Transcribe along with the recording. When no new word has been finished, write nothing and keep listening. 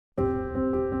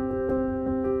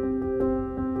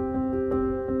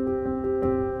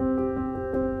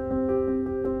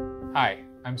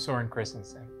I'm Soren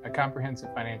Christensen, a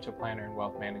comprehensive financial planner and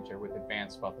wealth manager with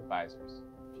Advanced Wealth Advisors.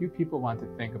 Few people want to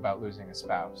think about losing a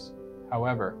spouse.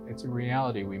 However, it's a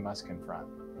reality we must confront.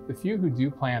 The few who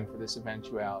do plan for this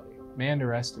eventuality may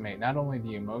underestimate not only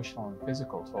the emotional and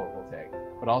physical toll it will take,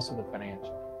 but also the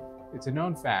financial. It's a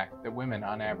known fact that women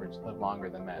on average live longer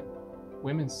than men.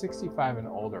 Women 65 and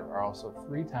older are also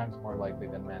 3 times more likely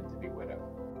than men to be widowed.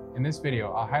 In this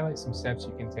video, I'll highlight some steps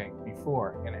you can take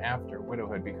before and after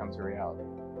widowhood becomes a reality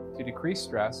to decrease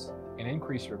stress and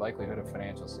increase your likelihood of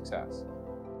financial success.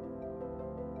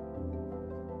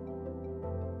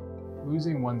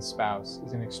 Losing one's spouse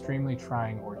is an extremely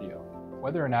trying ordeal.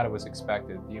 Whether or not it was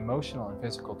expected, the emotional and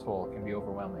physical toll can be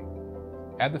overwhelming.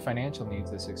 Add the financial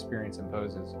needs this experience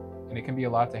imposes, and it can be a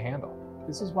lot to handle.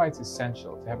 This is why it's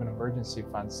essential to have an emergency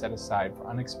fund set aside for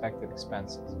unexpected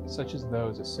expenses, such as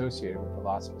those associated with the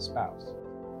loss of a spouse.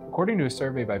 According to a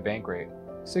survey by Bankrate,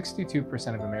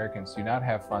 62% of Americans do not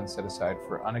have funds set aside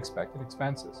for unexpected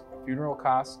expenses. Funeral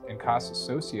costs and costs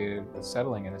associated with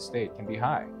settling an estate can be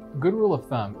high. A good rule of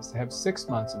thumb is to have 6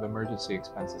 months of emergency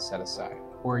expenses set aside,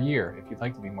 or a year if you'd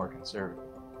like to be more conservative.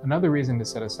 Another reason to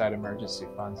set aside emergency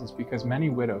funds is because many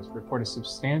widows report a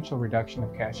substantial reduction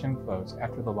of cash inflows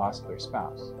after the loss of their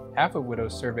spouse. Half of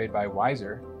widows surveyed by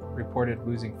Wiser reported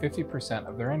losing 50%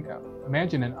 of their income.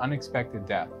 Imagine an unexpected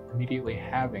death immediately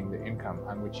having the income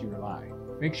on which you rely.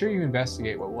 Make sure you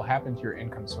investigate what will happen to your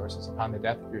income sources upon the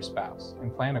death of your spouse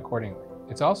and plan accordingly.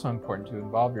 It's also important to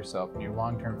involve yourself in your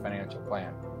long-term financial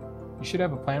plan. You should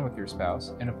have a plan with your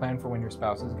spouse and a plan for when your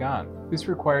spouse is gone. This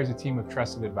requires a team of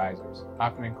trusted advisors,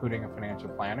 often including a financial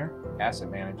planner,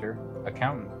 asset manager,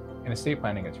 accountant, and estate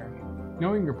planning attorney.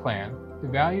 Knowing your plan, the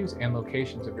values and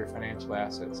locations of your financial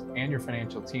assets, and your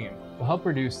financial team will help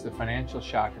reduce the financial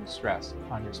shock and stress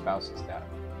upon your spouse's death.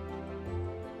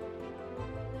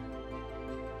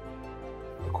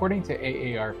 According to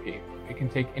AARP, it can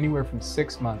take anywhere from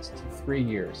 6 months to 3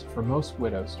 years for most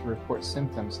widows to report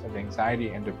symptoms of anxiety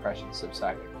and depression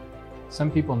subsiding.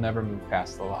 Some people never move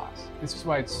past the loss. This is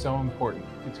why it's so important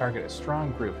to target a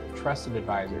strong group of trusted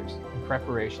advisors in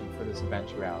preparation for this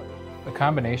eventuality. A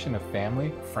combination of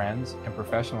family, friends, and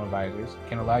professional advisors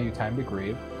can allow you time to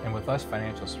grieve and with less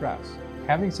financial stress.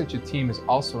 Having such a team is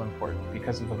also important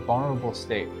because of the vulnerable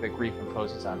state that grief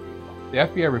imposes on people. The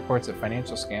FBI reports that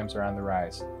financial scams are on the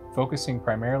rise, focusing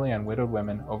primarily on widowed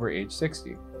women over age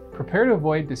 60. Prepare to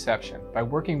avoid deception by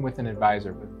working with an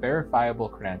advisor with verifiable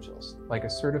credentials, like a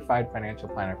certified financial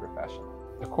planner professional.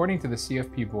 According to the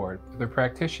CFP board, the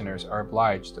practitioners are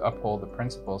obliged to uphold the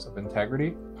principles of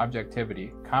integrity,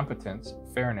 objectivity, competence,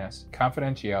 fairness,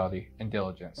 confidentiality, and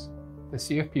diligence. The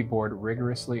CFP board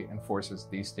rigorously enforces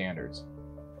these standards.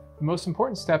 The most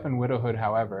important step in widowhood,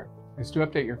 however, is to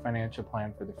update your financial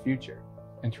plan for the future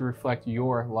and to reflect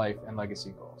your life and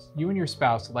legacy goals. You and your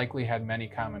spouse likely had many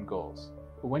common goals,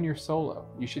 but when you're solo,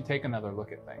 you should take another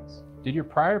look at things. Did your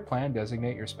prior plan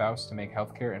designate your spouse to make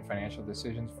healthcare and financial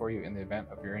decisions for you in the event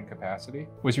of your incapacity?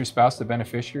 Was your spouse the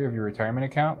beneficiary of your retirement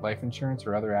account, life insurance,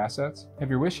 or other assets? Have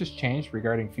your wishes changed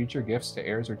regarding future gifts to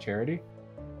heirs or charity?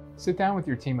 Sit down with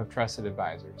your team of trusted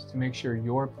advisors to make sure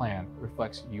your plan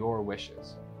reflects your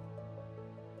wishes.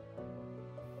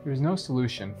 There is no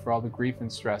solution for all the grief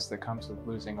and stress that comes with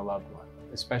losing a loved one,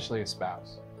 especially a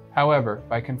spouse. However,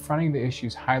 by confronting the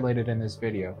issues highlighted in this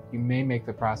video, you may make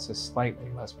the process slightly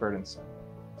less burdensome.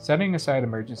 Setting aside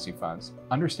emergency funds,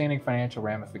 understanding financial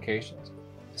ramifications,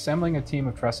 assembling a team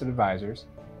of trusted advisors,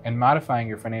 and modifying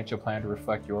your financial plan to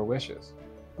reflect your wishes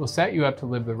will set you up to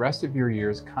live the rest of your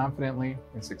years confidently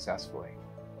and successfully.